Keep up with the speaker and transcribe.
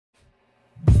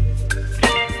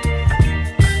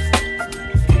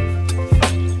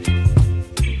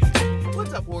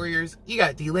you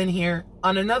got D-Lynn here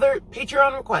on another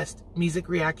Patreon request music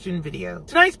reaction video.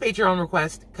 Tonight's Patreon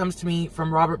request comes to me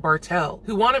from Robert Bartell,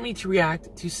 who wanted me to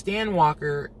react to Stan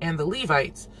Walker and the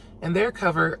Levites and their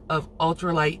cover of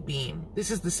Ultralight Beam.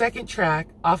 This is the second track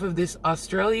off of this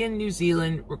Australian-New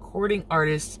Zealand recording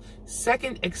artist's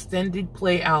second extended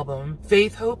play album,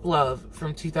 Faith, Hope, Love,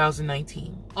 from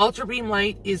 2019. Ultra Beam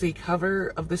Light is a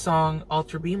cover of the song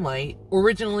Ultra Beam Light,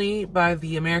 originally by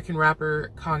the American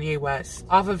rapper Kanye West,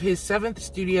 off of his 7th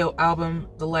studio album,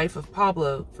 The Life of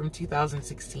Pablo, from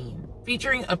 2016.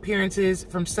 Featuring appearances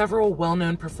from several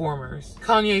well-known performers.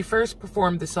 Kanye first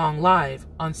performed the song live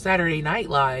on Saturday Night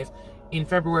Live in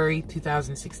February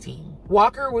 2016.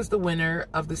 Walker was the winner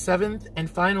of the 7th and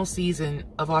final season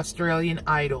of Australian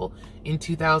Idol in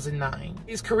 2009.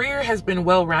 His career has been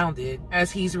well-rounded as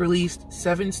he's released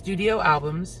 7 studio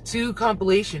albums, 2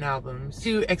 compilation albums,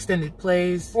 2 extended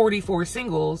plays, 44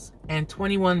 singles, and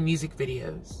 21 music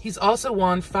videos. He's also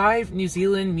won 5 New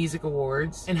Zealand Music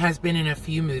Awards and has been in a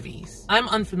few movies. I'm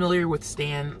unfamiliar with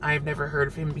Stan. I've never heard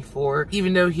of him before,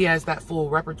 even though he has that full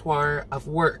repertoire of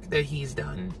work that he's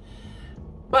done.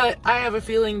 But I have a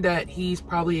feeling that he's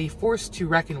probably a force to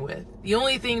reckon with. The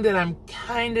only thing that I'm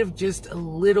kind of just a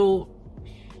little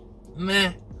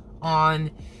meh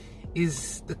on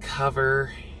is the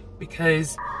cover,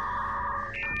 because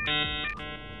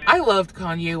I loved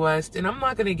Kanye West, and I'm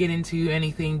not going to get into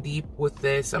anything deep with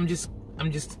this. I'm just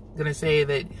going to say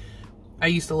that I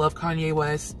used to love Kanye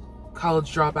West.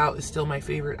 College Dropout is still my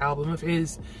favorite album of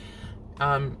his.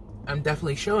 I'm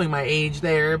definitely showing my age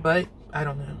there, but I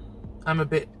don't know. I'm a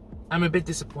bit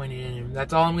disappointed in him.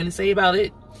 That's all I'm going to say about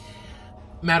it.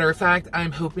 Matter of fact,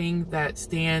 I'm hoping that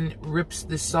Stan rips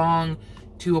this song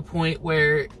to a point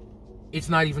where it's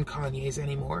not even Kanye's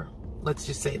anymore. Let's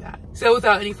just say that. So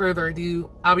without any further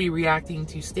ado, I'll be reacting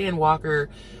to Stan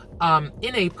Walker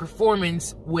in a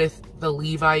performance with the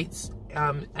Levites.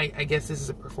 I guess this is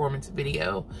a performance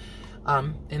video.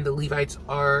 And the Levites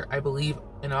are, I believe,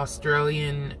 an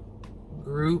Australian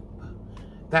group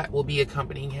that will be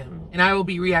accompanying him. And I will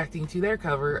be reacting to their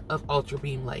cover of Ultra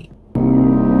Beam Light.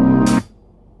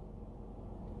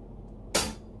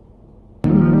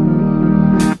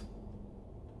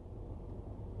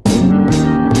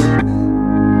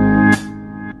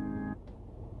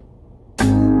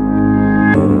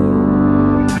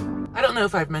 I don't know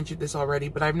if I've mentioned this already,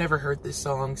 but I've never heard this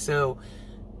song, so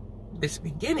this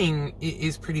beginning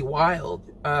is pretty wild.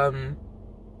 And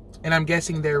I'm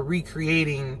guessing they're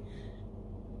recreating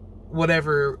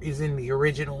whatever is in the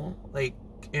original, like,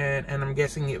 and I'm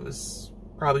guessing it was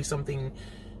probably something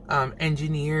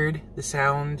engineered, the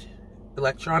sound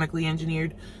electronically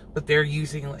engineered, but they're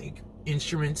using like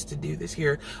instruments to do this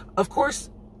here. Of course,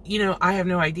 you know, I have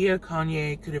no idea.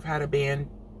 Kanye could have had a band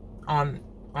on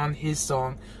his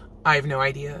song. I have no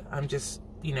idea. I'm just,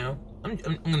 you know, I'm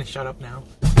gonna shut up now.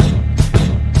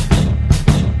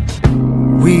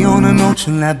 We on an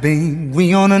ultralight beam,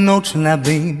 we on an ultralight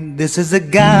beam. This is a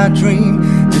God dream,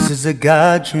 this is a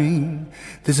God dream.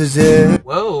 This is it.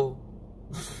 Whoa.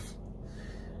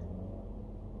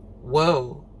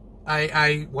 Whoa.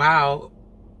 Wow.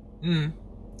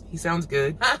 He sounds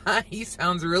good. He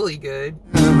sounds really good.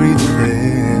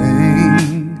 Everything.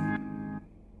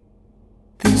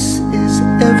 This is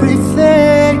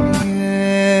everything.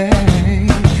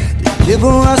 Deliver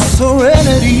us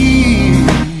serenity.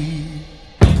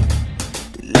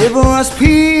 Deliver us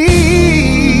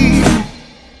peace,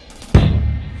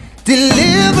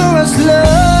 deliver us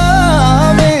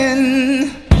loving.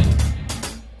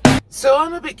 So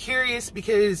I'm a bit curious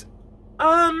because,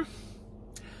 I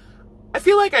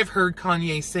feel like I've heard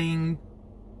Kanye sing,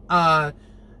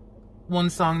 one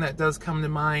song that does come to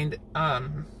mind, I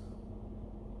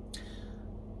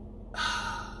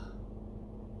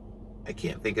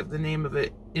can't think of the name of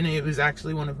it, and it was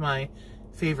actually one of my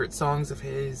favorite songs of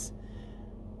his,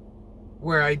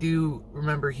 where I do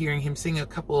remember hearing him sing a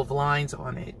couple of lines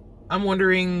on it. I'm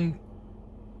wondering,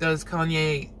 does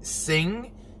Kanye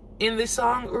sing in this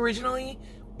song originally?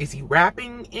 Is he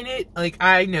rapping in it? Like,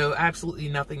 I know absolutely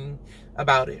nothing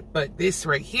about it. But this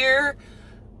right here,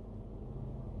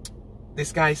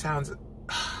 this guy sounds...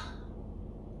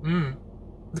 And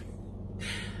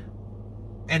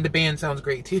the band sounds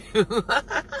great too.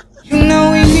 You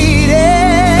know we need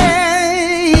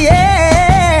it,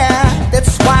 yeah.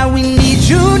 That's why we need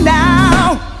you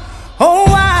now. Oh,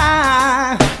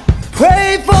 I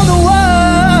pray for the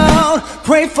world,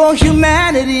 pray for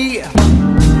humanity.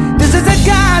 This is a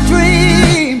God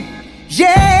dream,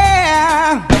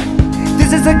 yeah.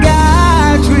 This is a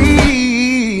God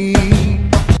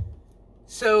dream.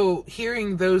 So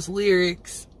hearing those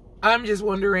lyrics, I'm just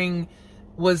wondering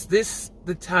was this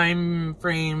the time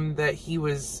frame that he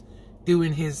was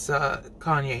doing his,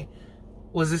 Kanye?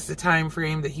 Was this the time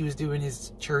frame that he was doing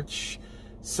his church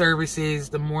services,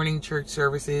 the morning church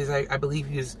services? I believe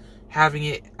he was having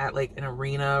it at like an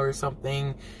arena or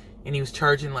something, and he was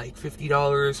charging like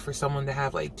 $50 for someone to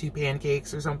have like 2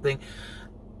 pancakes or something.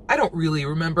 I don't really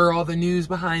remember all the news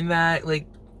behind that. Like,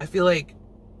 I feel like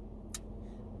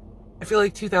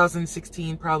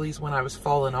 2016 probably is when I was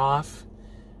falling off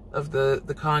of the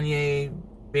Kanye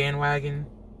bandwagon.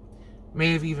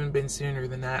 May have even been sooner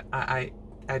than that. I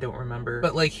don't remember.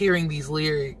 But like hearing these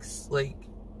lyrics, like,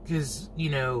 because, you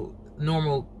know,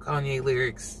 normal Kanye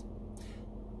lyrics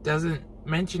doesn't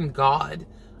mention God,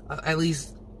 at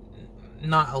least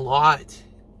not a lot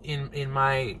in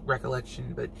my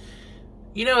recollection. But,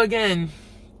 you know, again,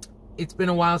 it's been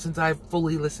a while since I've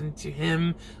fully listened to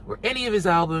him or any of his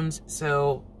albums,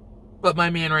 so, but my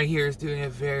man right here is doing a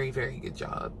very, very good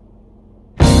job.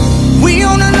 We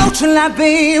on an ultralight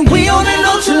beam, we on an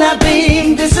ultralight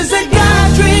beam. This is a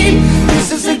God dream,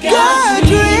 this is a God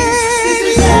dream.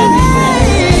 This is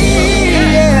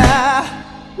everything, yeah.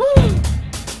 Woo.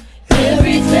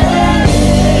 Everything,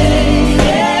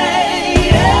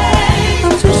 yeah.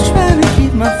 I'm just trying to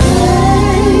keep my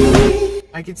faith.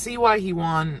 I could see why he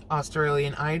won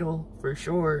Australian Idol, for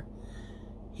sure.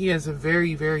 He has a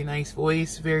very, very nice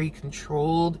voice, very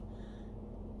controlled.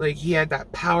 Like, he had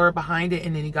that power behind it,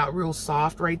 and then he got real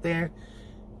soft right there.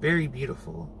 Very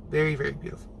beautiful. Very, very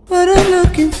beautiful. But I'm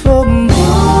looking for more,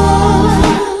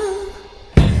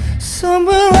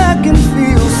 somewhere I can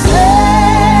feel safe,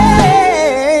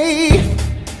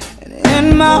 and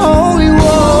in my holy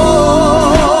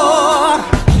war,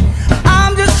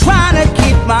 I'm just trying to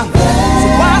keep my faith. So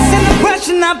why send the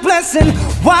pressure, not blessing?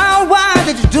 Why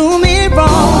did you do me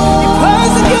wrong? You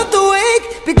persecute the weak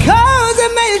because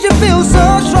it made you feel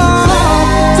so strong.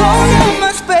 Don't have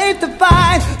much faith to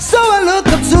fight, so I look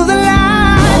up to the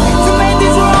light to make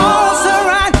these wrongs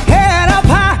alright. Head up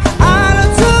high, I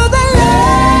look to the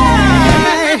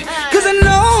light, 'cause I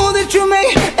know that you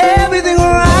make everything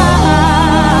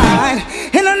right,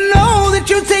 and I know that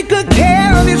you take good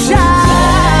care of your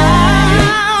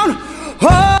child.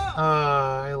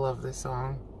 I love this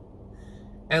song.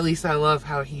 At least I love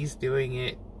how he's doing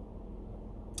it.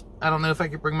 I don't know if I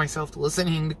could bring myself to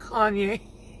listening to Kanye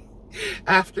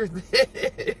after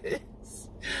this.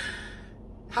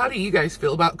 How do you guys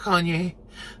feel about Kanye?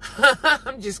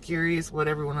 I'm just curious what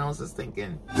everyone else is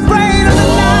thinking. Afraid of the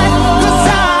night, 'cause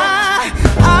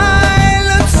I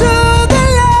look to the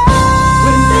light.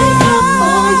 When they come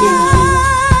for you,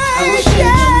 I will shake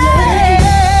your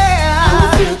name. I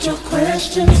will field your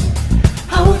questions,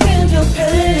 I will feel your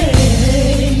pain.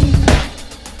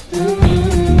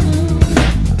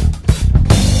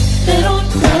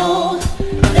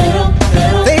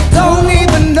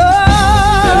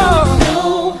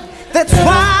 That's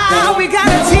why we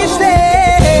gotta teach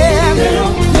them.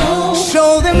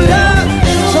 Show them love,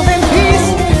 show them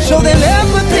peace, show them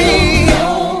empathy.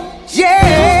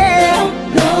 Yeah,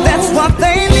 that's what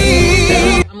they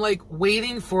need. I'm like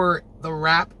waiting for the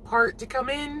rap part to come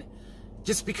in,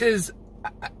 just because.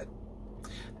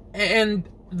 And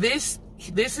this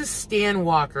is Stan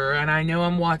Walker, and I know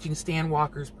I'm watching Stan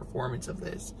Walker's performance of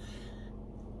this.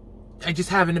 I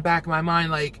just have in the back of my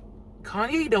mind, like,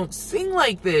 Kanye don't sing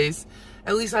like this.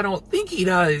 At least I don't think he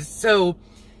does. So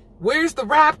where's the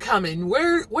rap coming?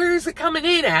 Where's it coming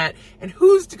in at? And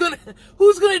who's gonna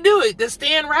do it? Does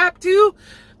Stan rap too?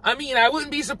 I mean, I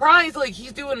wouldn't be surprised. Like,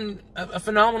 he's doing a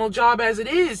phenomenal job as it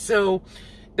is. So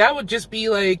that would just be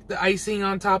like the icing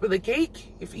on top of the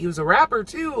cake if he was a rapper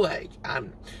too. Like,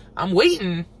 I'm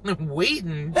waiting. I'm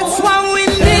waiting. That's what we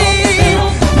need.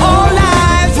 All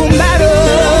lives will matter.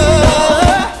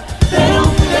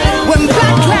 When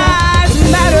black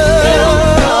lives matter,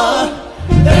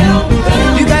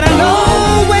 you gotta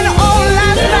know when all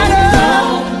lives matter.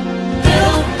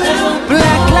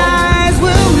 Black lives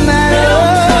will matter.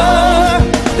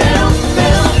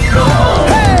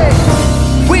 Hey,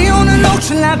 we on an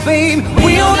ultralight beam,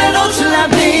 we on an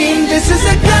ultralight beam. This is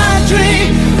a God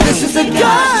dream, this is a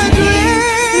God dream.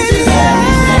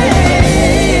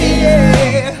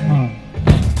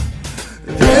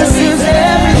 This is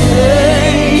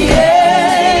everything.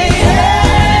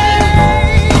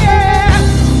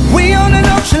 We on an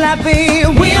ultralight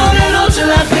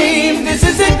beam. This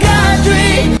is a God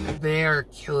dream. They are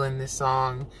killing this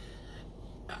song.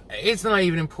 It's not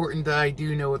even important that I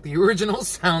do know what the original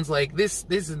sounds like. This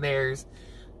is theirs,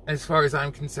 as far as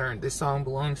I'm concerned. This song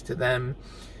belongs to them.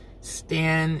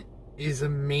 Stan is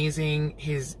amazing.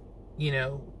 His, you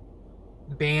know,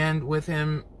 band with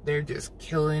him, they're just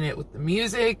killing it with the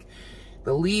music.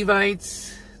 The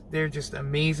Levites, they're just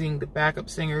amazing. The backup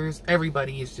singers,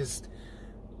 everybody is just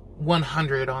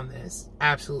 100 on this.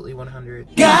 Absolutely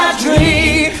 100.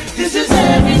 Godfrey, this is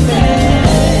everything.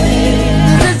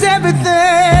 This is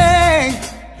everything.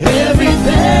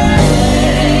 Everything.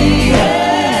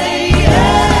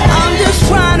 I'm just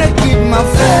trying to keep my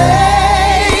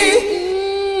faith,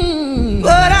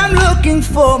 but I'm looking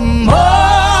for more.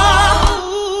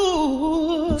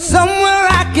 Somewhere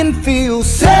I can feel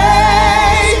safe,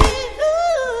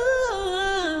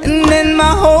 and in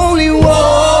my holy war,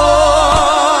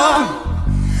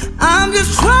 I'm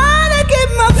just trying to keep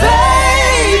my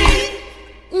faith,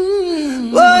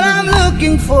 but I'm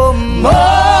looking for more.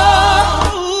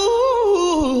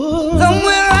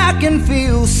 Somewhere I can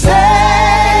feel safe,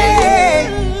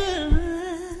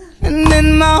 and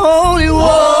in my holy war,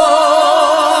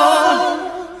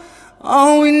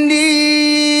 all we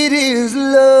need is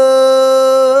love.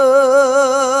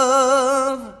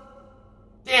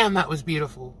 Damn, that was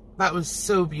beautiful. That was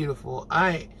so beautiful.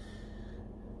 I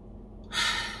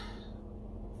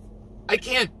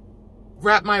can't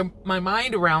wrap my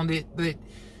mind around it that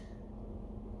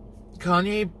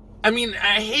Kanye, I mean,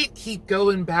 I hate keep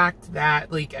going back to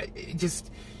that, like, it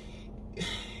just,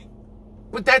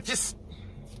 but that just,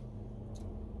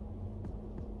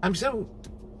 I'm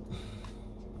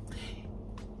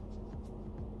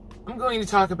going to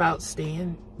talk about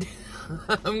Stan.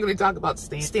 I'm going to talk about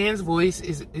Stan. Stan's voice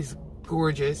is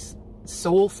gorgeous,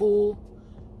 soulful,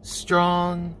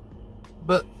 strong,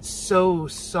 but so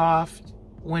soft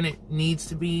when it needs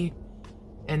to be,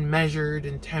 and measured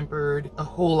and tempered, a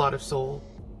whole lot of soul.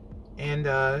 And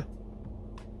I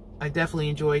definitely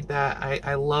enjoyed that.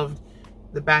 I loved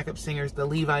the backup singers, the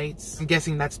Levites. I'm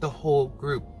guessing that's the whole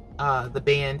group, the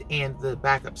band and the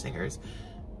backup singers.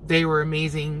 They were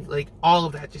amazing. Like, all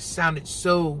of that just sounded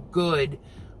so good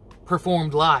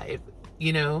performed live,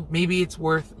 you know? Maybe it's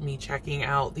worth me checking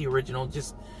out the original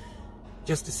just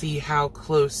to see how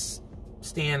close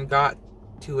Stan got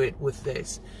to it with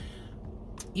this.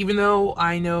 Even though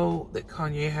I know that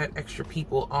Kanye had extra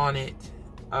people on it,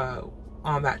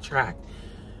 on that track,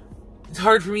 it's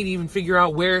hard for me to even figure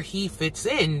out where he fits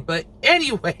in. But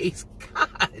anyways,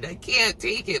 God, I can't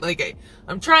take it. Like,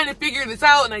 I'm trying to figure this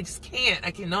out and I just can't.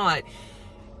 I cannot.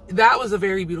 That was a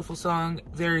very beautiful song,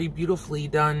 very beautifully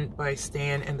done by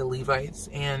Stan and the Levites.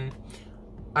 And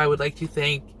I would like to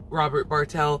thank Robert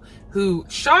Bartel, who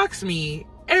shocks me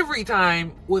every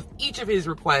time with each of his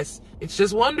requests. It's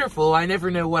just wonderful. I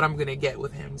never know what I'm gonna get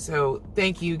with him. So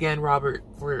thank you again, Robert,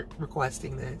 for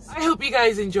requesting this. I hope you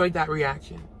guys enjoyed that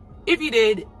reaction. If you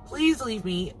did, please leave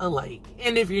me a like.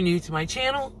 And if you're new to my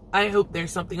channel, I hope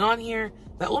there's something on here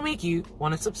that will make you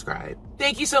want to subscribe.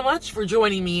 Thank you so much for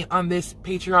joining me on this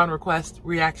Patreon request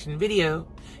reaction video,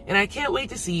 and I can't wait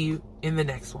to see you in the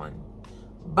next one.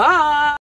 Bye!